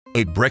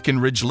A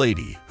Breckenridge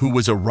lady who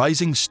was a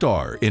rising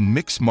star in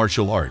mixed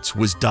martial arts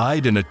was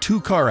died in a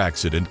two-car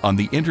accident on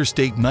the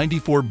Interstate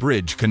 94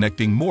 bridge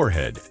connecting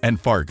Moorhead and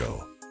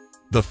Fargo.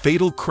 The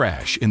fatal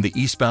crash in the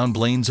eastbound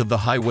lanes of the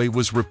highway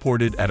was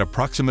reported at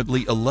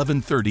approximately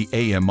 11:30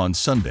 a.m. on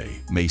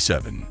Sunday, May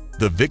 7.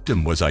 The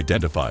victim was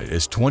identified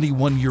as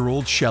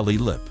 21-year-old Shalie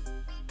Lipp.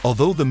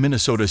 Although the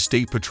Minnesota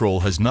State Patrol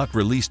has not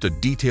released a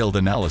detailed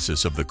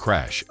analysis of the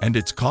crash and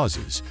its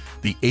causes,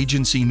 the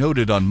agency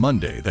noted on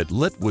Monday that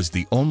Lipp was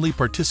the only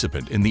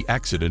participant in the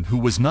accident who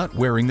was not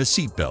wearing a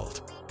seatbelt.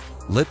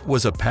 Lipp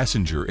was a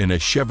passenger in a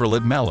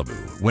Chevrolet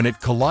Malibu when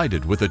it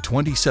collided with a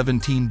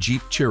 2017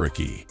 Jeep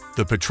Cherokee.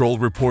 The patrol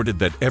reported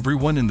that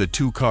everyone in the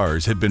two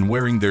cars had been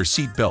wearing their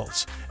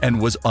seatbelts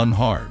and was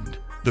unharmed.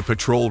 The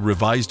patrol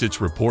revised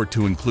its report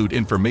to include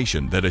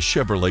information that a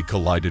Chevrolet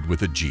collided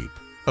with a Jeep.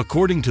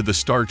 According to the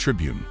Star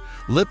Tribune,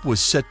 Lipp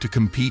was set to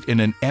compete in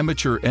an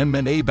amateur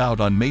MMA bout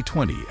on May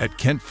 20 at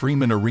Kent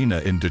Freeman Arena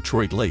in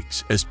Detroit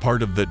Lakes as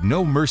part of the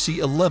No Mercy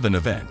 11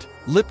 event.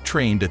 Lipp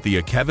trained at the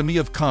Academy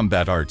of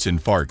Combat Arts in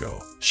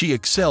Fargo. She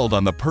excelled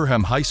on the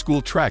Perham High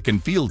School track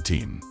and field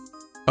team.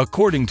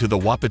 According to the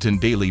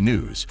Wahpeton Daily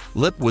News,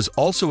 Lipp was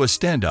also a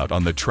standout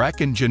on the track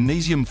and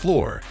gymnasium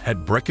floor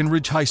at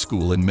Breckenridge High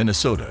School in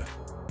Minnesota.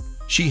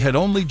 She had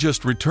only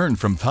just returned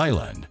from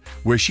Thailand,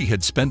 where she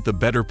had spent the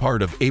better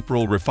part of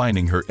April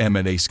refining her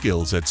MMA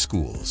skills at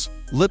schools.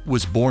 Lipp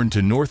was born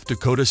to North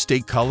Dakota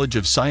State College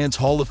of Science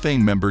Hall of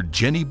Fame member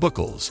Jenny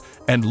Buckles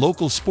and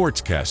local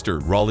sportscaster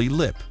Shalie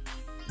Lipp.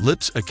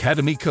 Lipp's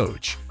academy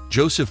coach,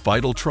 Joseph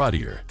Vidal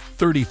Trottier,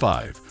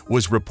 35,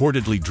 was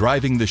reportedly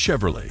driving the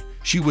Chevrolet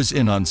she was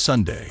in on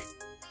Sunday.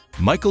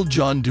 Michael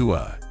John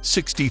Dua,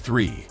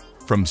 63,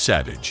 from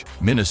Savage,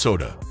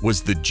 Minnesota,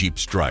 was the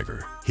Jeep's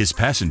driver. His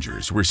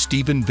passengers were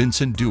Stephen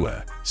Vincent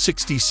Dua,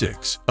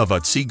 66, of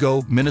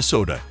Otsego,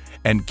 Minnesota,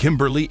 and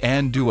Kimberly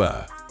Ann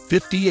Dua,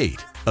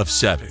 58, of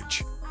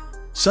Savage.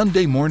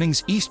 Sunday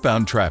morning's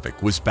eastbound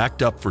traffic was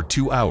backed up for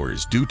 2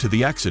 hours due to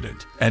the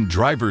accident, and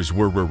drivers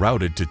were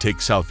rerouted to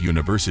take South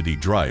University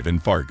Drive in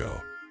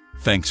Fargo.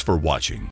 Thanks for watching.